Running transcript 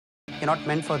You're not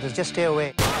meant for this. Just stay away.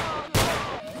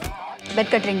 Bed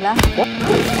கட்டுறீங்களா?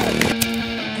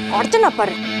 அடுத்து நான்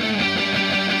பாரு.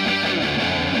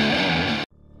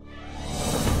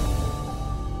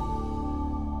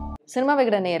 சினிமா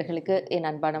விகட நேயர்களுக்கு என்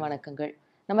அன்பான வணக்கங்கள்.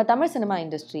 நம்ம தமிழ் சினிமா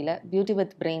இண்டஸ்ட்ரியில் பியூட்டி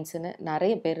வித் பிரெயின்ஸ்னு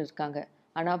நிறைய பேர் இருக்காங்க.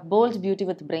 ஆனால் போல்ஸ் பியூட்டி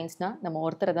வித் பிரெயின்ஸ்னால் நம்ம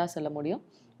ஒருத்தரை தான் சொல்ல முடியும்.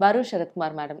 வரு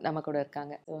சரத்குமார் மேடம் நம்ம கூட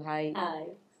இருக்காங்க. So hi.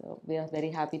 So we are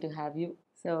very happy to have you.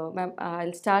 So ma'am,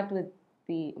 Jal start with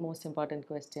the most important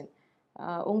question.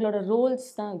 உங்களோட ரோல்ஸ்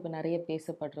தான் இப்போ நிறைய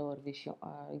பேசப்படுற ஒரு விஷயம்.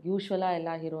 யூஸ்வலாக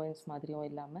எல்லா ஹீரோயின்ஸ் மாதிரியும்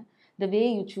இல்லாமல் த way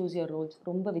you choose your Rolle's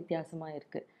ரொம்ப வித்தியாசமாக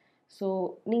இருக்குது. ஸோ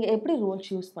நீங்கள் எப்படி ரோல்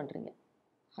சூஸ் பண்ணுறீங்க?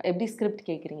 எப்படி ஸ்கிரிப்ட்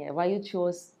கேட்குறீங்க? Why you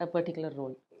sous a particular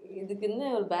role? இதுக்கு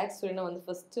என்ன ஒரு பேக் ஸ்டோரினா வந்து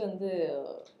ஃபஸ்ட்டு வந்து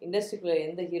இண்டஸ்ட்ரிக்குள்ளே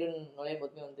எந்த ஹீரோயின் நுழையும்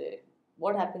போதுமே வந்து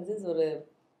வாட் ஹேப்பன்ஸ் இஸ்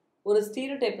ஒரு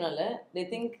ஸ்டீரியோ டைப்னால தே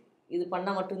திங்க் இது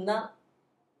பண்ணால் மட்டும்தான்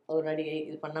ஒரு நடிகை,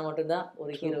 இது பண்ணால் மட்டும்தான்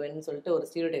ஒரு ஹீரோயின் சொல்லிட்டு ஒரு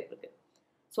ஸ்டீரியோ டைப் இருக்குது.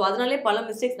 ஸோ அதனாலே பல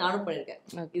மிஸ்டேக்ஸ் நானும் பண்ணியிருக்கேன்.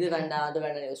 இது வேண்டாம் அது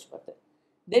வேண்டாம் யோசிச்சு பார்த்து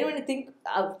தென் when you think,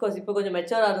 அஃப்கோர்ஸ் இப்போ கொஞ்சம்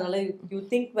மெச்சூர் ஆகிறதுனால யூ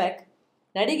திங்க் பேக்,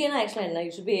 நடிகைனா ஆக்சுவலாக என்ன,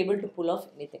 you should be able to pull of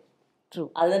anything. True,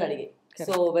 அதுதான் நடிகை.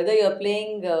 So whether you are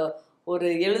playing ஒரு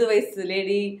 70 வயசு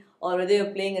lady or whether you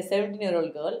are playing a 17-year-old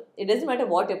girl, it doesn't matter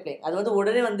what you playing. அது வந்து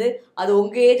உடனே வந்து அது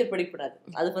உங்கள் ஏஜ் ப்ரெடிக்ட் பண்ணாது.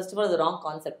 அது ஃபர்ஸ்ட் ஆஃப் ஆல் அது ராங்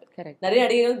கான்செப்ட். நிறைய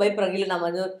நடிகைகள் வந்து பயப்படுறாங்க, இல்லை நம்ம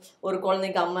வந்து ஒரு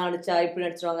குழந்தைக்கு அம்மா நடிச்சா இப்படி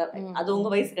நடிச்சிருவாங்க, அது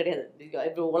உங்கள் வயசு கிடையாது.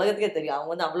 இப்போ உலகத்துக்கே தெரியும்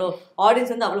அவங்க வந்து அவ்வளோ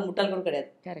ஆடியன்ஸ் வந்து அவ்வளோ முட்டாள் கூட கிடையாது.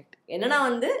 கரெக்ட். என்னன்னா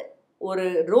வந்து ஒரு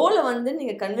ரோலை வந்து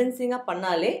நீங்கள் கன்வின்சிங்காக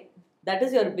பண்ணாலே தட்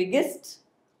இஸ் யுவர் பிக்கெஸ்ட்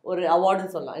ஒரு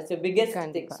அவார்டுன்னு சொல்லலாம். It's your biggest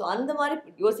thing. So அந்த மாதிரி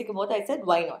யோசிக்கும் போது ஐ செட்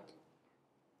வை நாட்.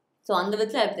 ஸோ அந்த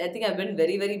விதத்தில் I think I been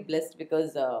very very blessed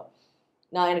because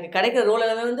நான் எனக்கு கிடைக்கிற ரோல்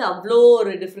எல்லாமே வந்து அவ்வளோ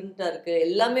ஒரு டிஃப்ரெண்ட்டாக இருக்குது.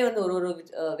 எல்லாமே வந்து ஒரு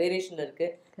வேரியேஷன்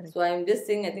இருக்குது. So I am just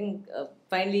thing I think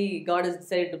finally God is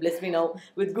decided to bless me now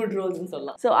with good ரோல்ஸ்னு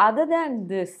சொல்லலாம். So other than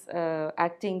this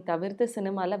acting தவிர்த்து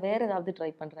சினிமாவில் வேறு ஏதாவது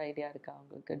ட்ரை பண்ணுற ஐடியா இருக்கா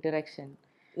உங்களுக்கு? டிரெக்ஷன்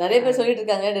நிறைய பேர் சொல்லிட்டு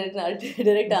இருக்காங்க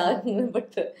டிரெக்ட் ஆகணும்,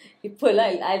 பட் இப்போ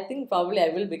எல்லாம் I think probably I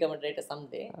will become a director some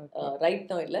day.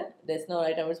 Right no இல்லை, there's no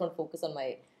right. I just want to focus on my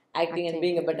acting and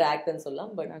being a better actor ன்னு சொல்லலாம்,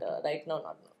 but right now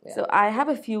not. So I have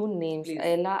a few names.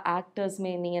 எல்லா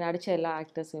ஆக்டர்ஸுமே, நீங்கள் நடித்த எல்லா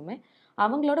ஆக்டர்ஸுமே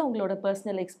அவங்களோட உங்களோட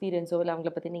personal எக்ஸ்பீரியன்ஸோ இல்லை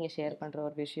அவங்கள பற்றி நீங்கள் ஷேர் பண்ணுற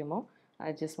ஒரு விஷயமோ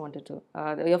I just wanted to.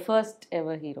 Your first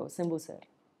ever hero, Simbu sir.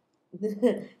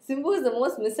 Simbu is the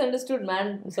most misunderstood man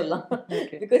சொல்லலாம்.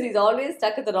 Because he's always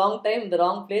stuck at the wrong time, the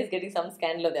wrong place, getting some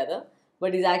scandal or the other.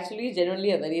 But he's actually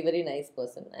genuinely a very, very nice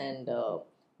person and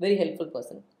very helpful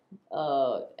person.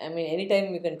 I mean, anytime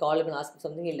you can call him and ask him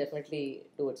something, he'll definitely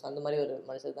do it. So, அந்த மாதிரி ஒரு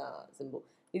மனுஷன் தான் Simbu.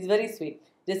 He's very sweet.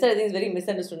 Just I think he's very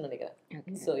misunderstood நினைக்கிறேன்.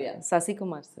 So yeah.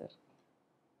 Sasikumar sir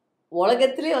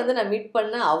உலகத்திலே வந்து நான் meet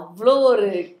பண்ண அவ்வளோ ஒரு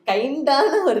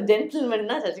கைண்டான ஒரு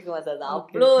ஜென்டில்மேன்னா சசிகுமார் சார் தான்.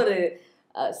 அவ்வளோ ஒரு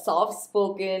சாஃப்ட்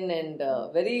ஸ்போக்கன் அண்ட்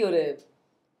வெரி ஒரு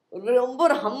ரொம்ப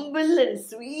ஒரு humble and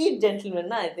sweet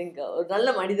ஜென்டில்மேன்னா I think ஒரு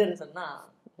நல்ல மனிதர்னு சொன்னா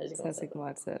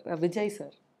சசிகுமார் சார். விஜய்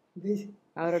சார்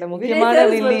அவரோட முக்கியமான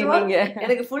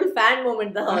எனக்கு ஃபுல் ஃபேன்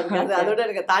மூமெண்ட் தான் அவருக்கு. அதோட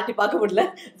எனக்கு தாண்டி பார்க்க முடியல.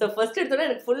 ஸோ ஃபர்ஸ்ட் எடுத்தோட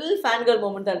எனக்கு ஃபுல் ஃபேன் கேர்ள்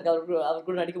மூமெண்ட் தான் இருக்கு அவர்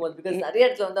கூட நடிக்கும் போது. பிகாஸ் நிறைய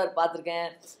இடத்துல வந்து அவர் பார்த்துருக்கேன்,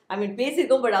 ஐ மீன்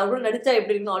பேசியிருக்கோம், பட் அவர் கூட நடிச்சா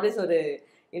எப்படி இருக்குன்னு ஆல்வேஸ் ஒரு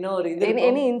ஒரு இது.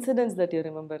 Any incidents that you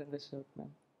remember in the show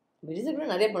ma'am? Vijay sir கூட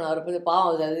நிறைய பண்ணுவார். அவர் வந்து பாவம்,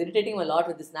 அது irritating my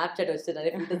lot with Snapchat வச்சு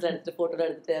நிறைய ஃபில்டர்ஸ் எடுத்து ஃபோட்டோ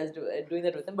எடுத்து doing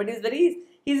that with. But is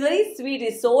very sweet,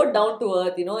 is so down to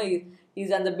earth.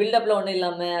 He's அந்த பில்டப்ல ஒன்றும்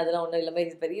இல்லாமல் அதெல்லாம் ஒன்றும் இல்லாமல்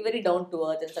he's very very down to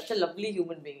earth and such a lovely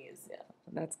human being is. Yeah,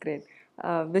 that's great.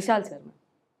 Vishal sir,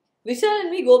 Vishal and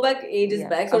me go back ages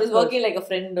back, so he's working like a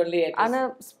friend only. Ana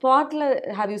spotla,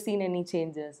 have you seen any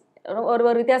changes?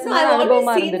 ஒரு வித்தியாசமான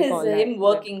அனுபவமா இருந்திருக்கும் him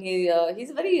working.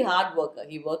 He's a very hard worker.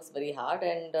 He works very hard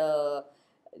and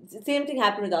same thing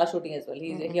happened with our shooting as well.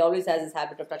 He always has this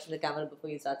habit of touching the camera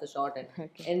before he starts the shot and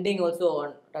ending also on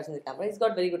touching the camera. He's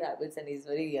got very good habits and he's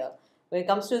very when it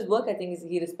comes to his work, I think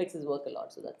he respects his work a lot.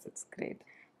 So that's great.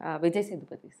 Vijay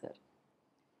Sethupathi sir.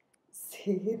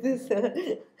 Sethu sir.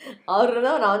 அவரு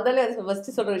நான் வந்தாலே first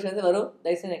சொல்ற விஷயம் வந்து வரும்,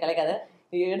 தயவுசெய்து எனக்கு கலைக்காத,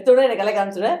 நீ எடுத்தோட எனக்கு கலைக்க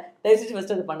ஆரம்பிச்சுடுவேன், தயவுசெய்து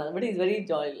ஃபர்ஸ்ட் அது பண்ணாது. But is very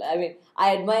Joy. I mean I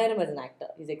admire him as an actor.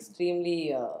 He's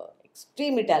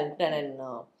extremely talented and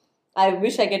I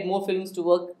wish I get more films to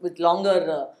work with longer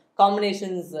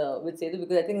combinations with Sethu,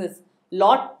 because I think there's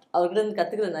lot அவர்கிட்ட இருந்து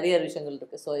கற்றுக்கிற நிறைய விஷயங்கள்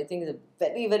இருக்கு. So I think is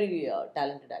very very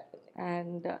talented actor.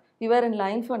 And you are in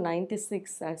line for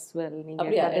 96 as well. நீங்கள்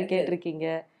கதை கேட்டிருக்கீங்க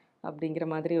அப்படிங்கிற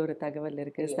மாதிரி ஒரு தகவல்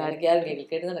இருக்கு. யார்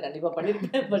கேட்டு நான் கண்டிப்பாக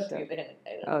பண்ணியிருக்கேன். But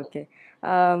okay.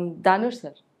 Dhanush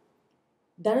sir.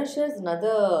 Dhanush is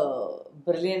another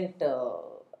brilliant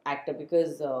actor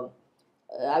because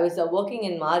I was working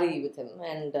in Mari with him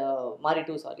and Mari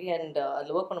 2 sorry, and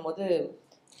அதில் ஒர்க் பண்ணும்போது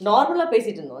நார்மலாக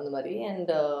பேசிகிட்டு இருந்தோம் அந்த மாதிரி.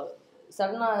 அண்ட்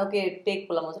சடனாக ஓகே டேக்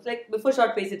போகலாமா லைக் பிஃபோர்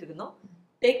ஷார்ட் பேசிட்டு இருந்தோம்.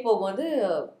 டேக் போகும்போது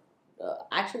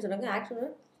ஆக்ஷன் சொன்னாங்க.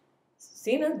 ஆக்ஷன்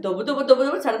சீன் வந்து தொப்பு தொப்பு தொப்பு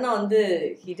தொப்பு சடனாக வந்து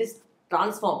he just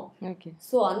transform. Okay.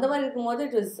 So அந்த மாதிரி இருக்கும்போது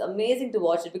it was amazing to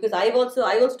watch it because I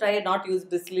also try not use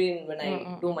Bristling when I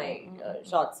do my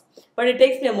shots, but it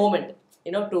takes me a moment,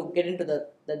 you know, to get into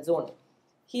that zone.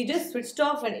 He just switched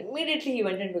off and immediately he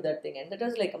went into that thing, and that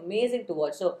was like amazing to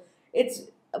watch. So it's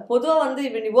பொதுவா வந்து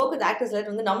when you work with actors like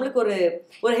வந்து நம்மளுக்கு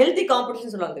ஒரு healthy competition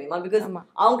சொல்லுவாங்க தெரியுமா, because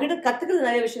அவங்க கிட்ட கத்துக்கிறது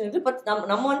நிறைய விஷயம் இருக்கு, பட்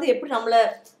நம்ம வந்து எப்படி நம்மள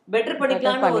பெட்டர்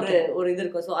பண்ணிக்கலாம்னு ஒரு இது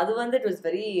இருக்கும். So அது வந்து it was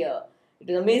very it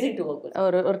is amazing to work with.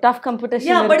 ஒரு tough competition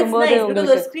இருக்கும்போது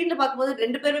உங்களுக்கு ஒரு ஸ்கிரீன்ல பாக்கும்போது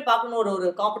ரெண்டு பேருமே பார்க்கணும் ஒரு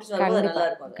காம்படிஷன் வரும்போது நல்லா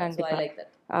இருக்கும். So I like that.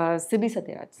 CP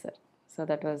Sathyaraj sir, so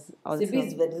that was also Sibi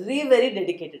is very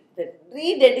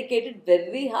dedicated,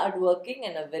 very hard working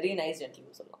and a very nice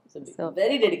gentleman சொல்லலாம். So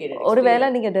very dedicated. ஒருவேளை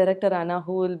நீங்க டைரக்டர் ஆனா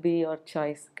who will be your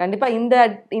choice? கண்டிப்பா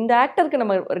இந்த ஆக்டருக்கு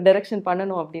நம்ம ஒரு direction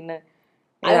பண்ணனும் அப்படினு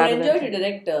I would enjoy to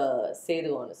direct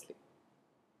Sedu, honestly.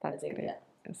 That's great.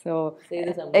 So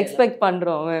expect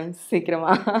பண்றோம்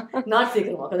சீக்கிரமா. Not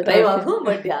சீக்கிரமா, கொஞ்சம் டைம் ஆகும்,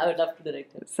 but yeah, I would love to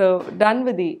direct it. So done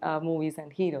with the movies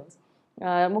and heroes.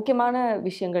 முக்கியமான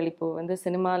விஷயங்கள் இப்போ வந்து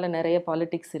சினிமால நிறைய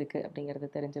பாலிடிக்ஸ் இருக்கு அப்படிங்கிறது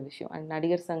தெரிஞ்ச விஷயம். அண்ட்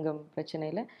நடிகர் சங்கம்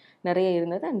பிரச்சனையில நிறைய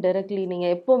இருந்தது. அண்ட் டைரக்ட்லி நீங்க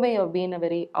எப்பவுமே being a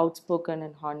very outspoken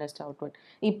and honest outward.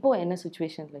 இப்போ என்ன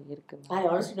சிச்சுவேஷன்ல இருக்கு? I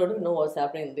honestly don't know what's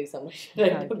happening in this summer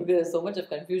right now because there's so much of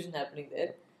confusion happening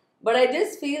there. But I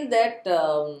just feel that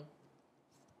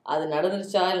அது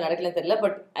நடந்துருச்சா இல்லை நடக்கலன்னு தெரியல,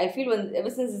 but I feel வந்து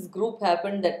எவர் since this group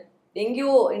happen that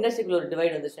எங்கேயோ இண்டஸ்ட்ரிக்குள்ள ஒரு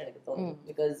divide வந்துச்சு எனக்கு தோணும்.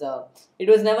 Because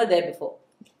it was never there before.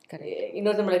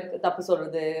 இன்னொருத்தவங்களை தப்பு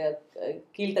சொல்றது,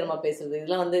 கீழ்த்தனமா பேசுறது,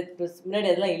 இதெல்லாம் வந்து முன்னாடி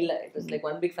அதெல்லாம் இல்லை. It was like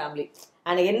one big family.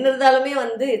 And என்ன இருந்தாலுமே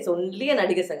வந்து இட்ஸ் ஒன்லி அ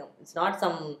நடிகர் சங்கம், it's not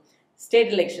some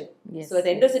state election. So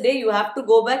at end of the day you have to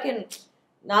go back and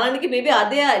நாளைக்கு மேபி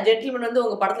அதே ஜென்டில்மேன் வந்து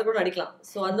உங்க படத்துல கூட நடிக்கலாம்.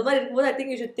 ஸோ அந்த மாதிரி இருக்கும்போது I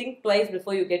think you should think twice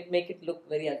before you make it look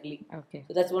very ugly.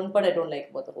 So that's one part I don't like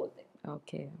about the whole thing.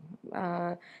 Okay,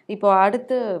 இப்போ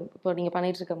அடுத்து இப்போ நீங்கள்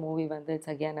பண்ணிட்டு இருக்க மூவி வந்து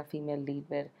it's again a female lead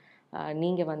வேர்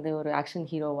நீங்கள் வந்து ஒரு ஆக்ஷன்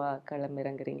ஹீரோவாக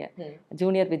களமிறங்குறீங்க.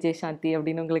 ஜூனியர் விஜய் சாந்தி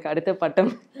அப்படின்னு உங்களுக்கு அடுத்த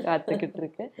பட்டம் காத்துக்கிட்டு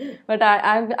இருக்கு. But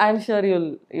I am sure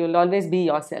you'll always be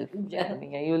your self.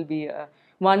 நீங்கள் யூ வில் பி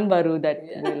ஒன் வரு that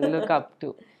will look up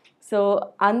to. So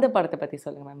அந்த படத்தை பத்தி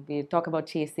சொல்லுங்க ma'am. We talk about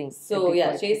Chasing. So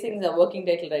yeah, Chasing is a working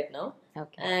title right now.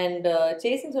 Okay. And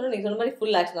Chasing சொன்னா நீங்க சொன்ன மாதிரி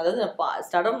full action. அதாவது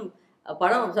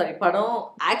படம்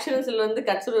ஆக்ஷன்ஸ்ல வந்து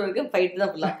கட்சுல இருக்கு, ஃபைட்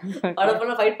தான் ஃபுல்லா. படம்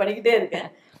ஃபுல்லா ஃபைட் பண்ணிக்கிட்டே இருக்கேன்.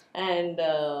 And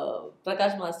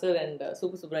Prakash Master and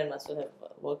Subrahman Master have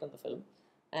worked on the film.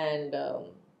 And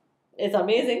it's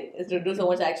amazing to do so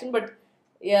much action, but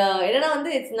yeah, என்னன்னா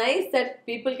வந்து it's nice that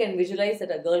people can visualize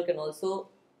that a girl can also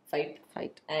fight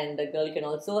and a girl can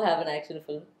also have an action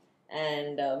film.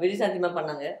 And Vijay Shanti ma'am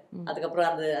பண்ணாங்க. அதுக்கப்புறம்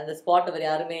அந்த spot வேற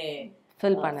யாருமே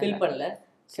fill பண்ணல.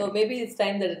 So maybe it's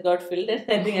time that it got filled and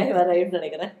I think I have arrived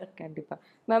நினைக்கிறேன். கண்டிப்பா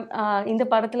ma'am. இந்த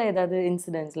படத்துல ஏதாவது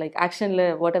incidents like ஆக்ஷன்ல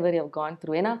what ever you have gone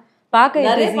through? ஏன்னா பார்க்க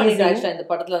நிறைய பண்ணிருக்கேன் இந்த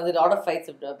படத்துல வந்து lot of fights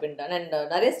have been done and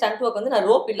நிறைய ஸ்டண்ட் வர்க் வந்து நான்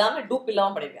ரோப் இல்லாம டூப்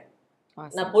இல்லாம பண்ணிருக்கேன்.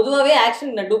 நான் பொதுவாவே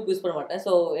ஆக்ஷன் நான் டூப் யூஸ் பண்ண மாட்டேன்.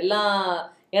 ஸோ எல்லாம்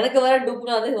எனக்கு வர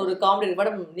டூப்லாம் வந்து ஒரு காமெடி.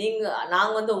 மேடம்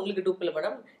நாங்கள் வந்து உங்களுக்கு டூப் இல்லை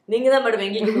மேடம், நீங்கள் தான் மேடம்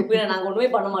எங்களுக்கு டூப், நாங்கள் ஒன்றுமே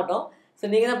பண்ண மாட்டோம். ஸோ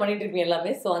நீங்கள் தான் பண்ணிட்டு இருப்பீங்க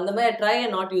எல்லாமே. ஸோ அந்த மாதிரி try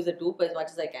and not use a dupe as much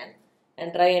as I can and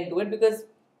try and do it because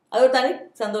அது ஒரு தனி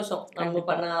சந்தோஷம். நம்ம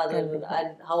பண்ணால்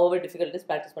அது however difficult is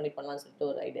ப்ராக்டிஸ் பண்ணி பண்ணலாம்னு சொல்லிட்டு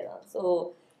ஒரு ஐடியா தான். ஸோ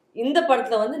இந்த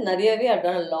படத்தில் வந்து நிறையவே I've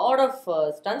done a lot of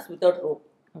stunts without rope.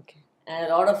 Okay. And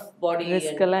a lot of body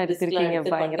risk எல்லாம் எடுத்துருக்கீங்க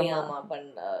பயங்கரமா.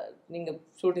 நீங்கள்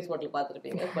ஷூட்டிங் ஸ்பாட்டில்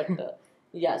பார்த்துருப்பீங்க. பட்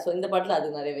யா, ஸோ இந்த பாட்டில் அது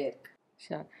நிறையவே இருக்கு.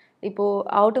 ஷூர். இப்போது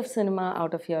out of cinema,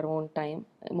 out of your own time,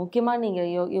 முக்கியமாக நீங்கள்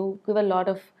you give a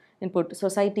lot of input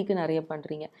சொசைட்டிக்கு நிறைய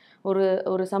பண்ணுறீங்க.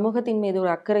 ஒரு சமூகத்தின் மீது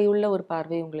ஒரு அக்கறையுள்ள ஒரு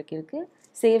பார்வை உங்களுக்கு இருக்குது.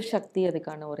 சேவ் சக்தி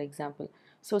அதுக்கான ஒரு எக்ஸாம்பிள்.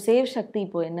 ஸோ சேவ் சக்தி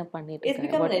இப்போ என்ன பண்ணிட்டு It's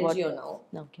become an NGO now.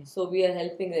 Okay. So we are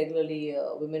helping regularly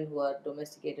women who are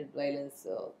domesticated violence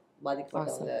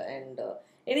பாதிக்கப்பட்டவங்க and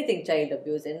anything child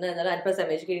abuse என்ன இருந்தாலும். And plus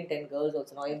I'm educating 10 girls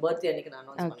also now. N birthday அன்னைக்கு நான்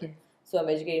announce பண்ணேன். So I'm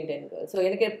educating 10 girls. So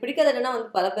எனக்கு பிடிக்காத என்னன்னா வந்து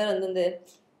பல பேர் வந்து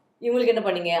இவங்களுக்கு என்ன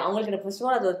பண்ணீங்க அவங்களுக்கு என்ன, ஃபர்ஸ்ட் ஆஃப்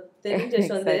ஆல் அது தெரிஞ்ச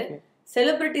விஷயம் வந்து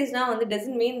செலிபிரிட்டிஸ்னா வந்து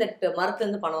டசன்ட் மீன் தட்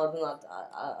மரத்துலேருந்து பணம் வருதுன்னு.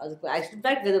 அதுக்கு actually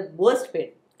fact with worst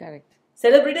paid. Correct.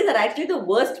 Celebrities are actually the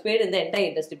worst paid in the entire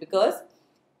industry because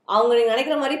அவங்க நீங்கள்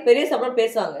நினைக்கிற மாதிரி பெரிய சம்பளம்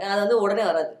பேசுவாங்க, அது வந்து உடனே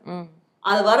வராது.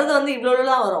 அது வர்றது வந்து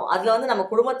இவ்வளோலாம் வரும். அதில் வந்து நம்ம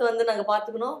குடும்பத்தை வந்து நாங்கள்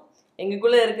பார்த்துக்கணும்,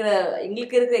 எங்களுக்கு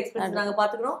இருக்கிற எக்ஸ்பென்ஸ் நாங்கள்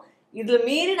பார்த்துக்கணும். இதில்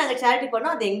மீறி நாங்கள் சேரிட்டி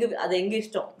பண்ணோம், அது எங்கள்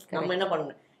இஷ்டம், நம்ம என்ன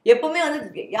பண்ணணும். எப்பவுமே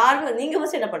வந்து யாருமே நீங்க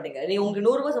ஃபர்ஸ்ட் என்ன பண்றீங்க, நீ உங்களுக்கு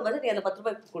 100 ரூபாய் சம்பாதிச்சு நீங்க அந்த 10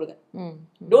 ரூபாய் கொடுங்க.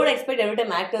 Don't expect every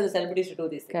time actors or celebrities to do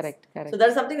these things. Correct. So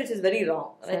that's something which is very wrong.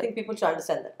 And I think people should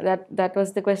understand that. That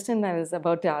was the question I was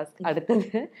about to ask.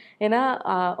 அடுத்தது ஏன்னா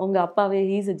உங்க அப்பாவே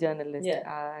he is a journalist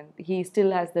and he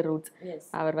still has the roots.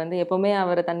 அவர் வந்து எப்பவுமே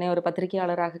அவர் தன்னை ஒரு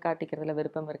பத்திரிகையாளராக காட்டிக்கிறதுல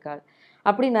விருப்பம் இருக்கார்.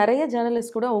 அப்படி நிறைய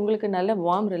ஜேர்னலிஸ்ட் கூட உங்களுக்கு நல்ல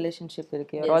வார்ம் ரிலேஷன்ஷிப்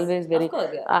இருக்கு. You're always very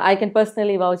I can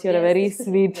personally vouch you're a very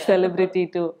sweet celebrity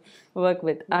to work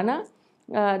with. ஆனா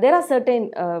there are certain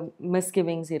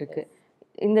misgivings இருக்கு.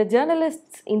 இந்த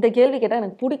ஜேர்னலிஸ்ட் இந்த கேள்வி கேட்டா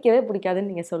எனக்கு பிடிக்கவே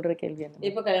பிடிக்காதுன்னு நீங்க சொல்ற கேள்வி என்ன?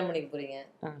 இப்போ கல்யாணம் பண்ணிக்க போறீங்க.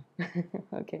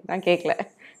 ஓகே, நான் கேட்கல.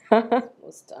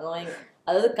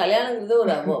 அதாவது கல்யாணங்கிறது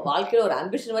ஒரு வாழ்க்கையில ஒரு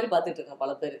அம்பிஷன் மாதிரி பார்த்துட்டு இருக்காங்க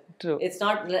பல பேர். இட்ஸ்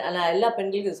நாட், நான் எல்லா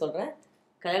பெண்களுக்கும் இது சொல்றேன்,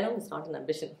 கல்யாணம் இஸ் நாட் an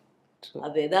ambition.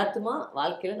 அது யதார்த்தமா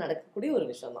வாழ்க்கையில நடக்கக்கூடிய ஒரு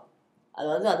விஷயம் தான். அது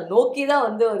வந்து அதை நோக்கி தான்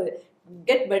வந்து ஒரு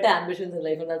get better ambitions in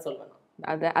life தான் சொல்றேன்.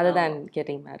 அதுதான்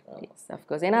getting married. Yes, of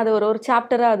course. ஏன்னா அது ஒரு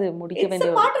சாப்டரா அது முடிக்க வேண்டிய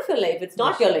ஒரு part of your life. It's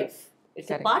not your life.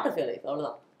 It's a part of your life.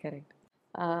 அவ்வளவுதான். Correct.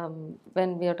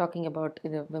 When we are talking about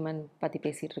the women பத்தி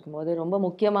பேசிட்டு இருக்கும்போது ரொம்ப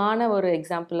முக்கியமான ஒரு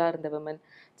எக்ஸாம்பிளா இருந்த women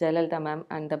Jayalalithaa ma'am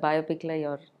and the biopicல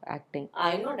you're acting.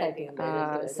 I'm not acting.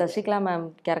 Sasikala ma'am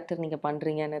character நீங்க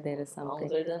பண்றீங்கன்னு there is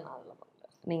something.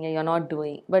 நீங்க you're not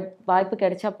doing. But வாய்ப்பு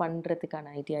கிடைச்சா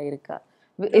பண்றதுக்கான ஐடியா இருக்கா?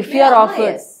 If you are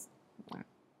offered.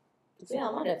 Yeah,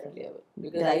 definitely I will.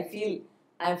 Because I feel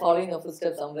I'm following her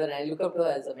footsteps somewhere and I look up to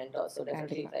her as a mentor. So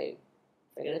definitely if I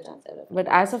get a chance, I will. But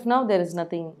as of now, there is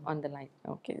nothing on the line.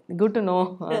 Okay, good to know.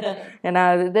 And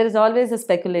there is always a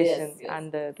speculation. Yes.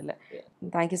 And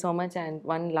thank you so much. And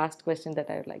one last question that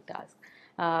I would like to ask.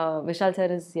 Vishal sir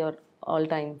is your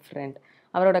all-time friend.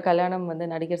 அவரோட கல்யாணம் வந்து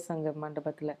நடிகர் சங்க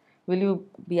மண்டபத்துல will you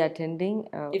be attending?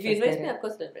 If you invite me, of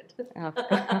course I'll invite.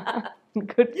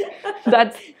 Good.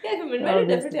 That's yeah, if you invite me,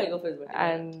 definitely I'll go for it.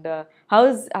 And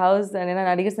how's ஏன்னா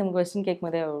நடிகர் சங்க question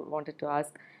கேட்கும்போதே I wanted to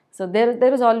ask. So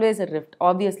there is always a rift.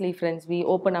 Obviously friends, we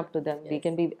open up to them. Yes. We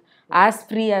can be as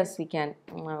free as we can.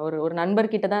 ஒரு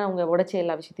நண்பர்கிட்ட தான் உங்க உடைச்ச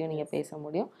எல்லா விஷயத்தையும் நீங்க பேச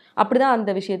முடியும். அப்படிதான்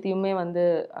அந்த விஷயத்தையுமே வந்து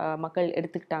மக்கள்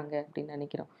எடுத்துக்கிட்டாங்க அப்படின்னு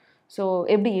நினைக்கிறோம். So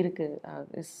எப்படி இருக்கு?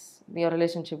 Is your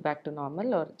relationship back to normal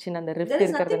or சின்ன அந்த rift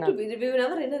இருக்கிறதுனால? We were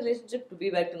never in a relationship to be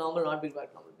back to normal, not be back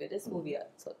to normal. We're just who we are.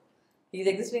 So he's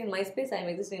existing in my space, I'm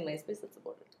existing in my space. That's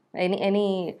about it. Any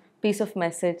piece of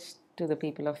message to the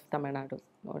people of Tamil Nadu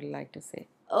would you like to say?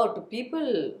 Oh, to people,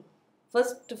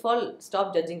 first of all, stop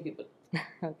judging people.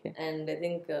 Okay. And I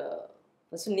think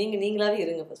first நீங்களாவே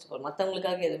இருங்க. first of all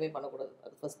மற்றவங்களுக்காக எதுவுமே பண்ணக்கூடாது.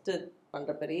 அது first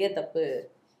பண்ற பெரிய தப்பு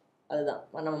அதுதான்.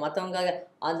 நம்ம மற்றவங்களுக்காக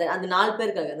அந்த 4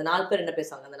 பேருக்காக, அந்த 4 பேர் என்ன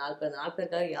பேசுவாங்க, அந்த 4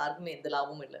 பேருக்காக யாருக்குமே எந்த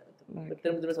லாபமும் இல்லை.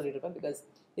 திரும்ப சொல்லிட்டு இருப்பேன். Because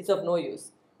it's of no use.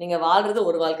 நீங்க வாழ்றது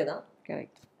ஒரு வாழ்க்கை தான்.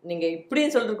 கரெக்ட். நீங்க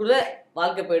இப்படின்னு சொல்றதுக்குள்ள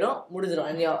வாழ்க்கை போயிடும், முடிஞ்சிடும்.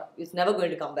 And it's never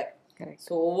going to come back. Correct.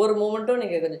 So ஒவ்வொரு மூமெண்ட்டும்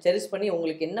நீங்க கொஞ்சம் செரிஷ் பண்ணி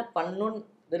உங்களுக்கு என்ன பண்ணணும்னு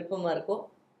விருப்பமா இருக்கோ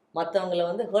மற்றவங்களை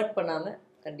வந்து ஹர்ட் பண்ணாம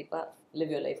கண்டிப்பா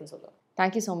லிவ் யுவர் லைஃப்னு சொல்லுவாங்க.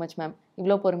 Thank you so much ma'am.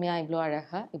 இவ்வளோ பொறுமையாக, இவ்வளோ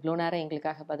அழகாக, இவ்வளோ நேரம்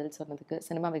எங்களுக்காக பதில் சொன்னதுக்கு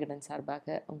சினிமா விகடன்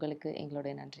சார்பாக உங்களுக்கு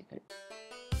எங்களுடைய நன்றிகள்.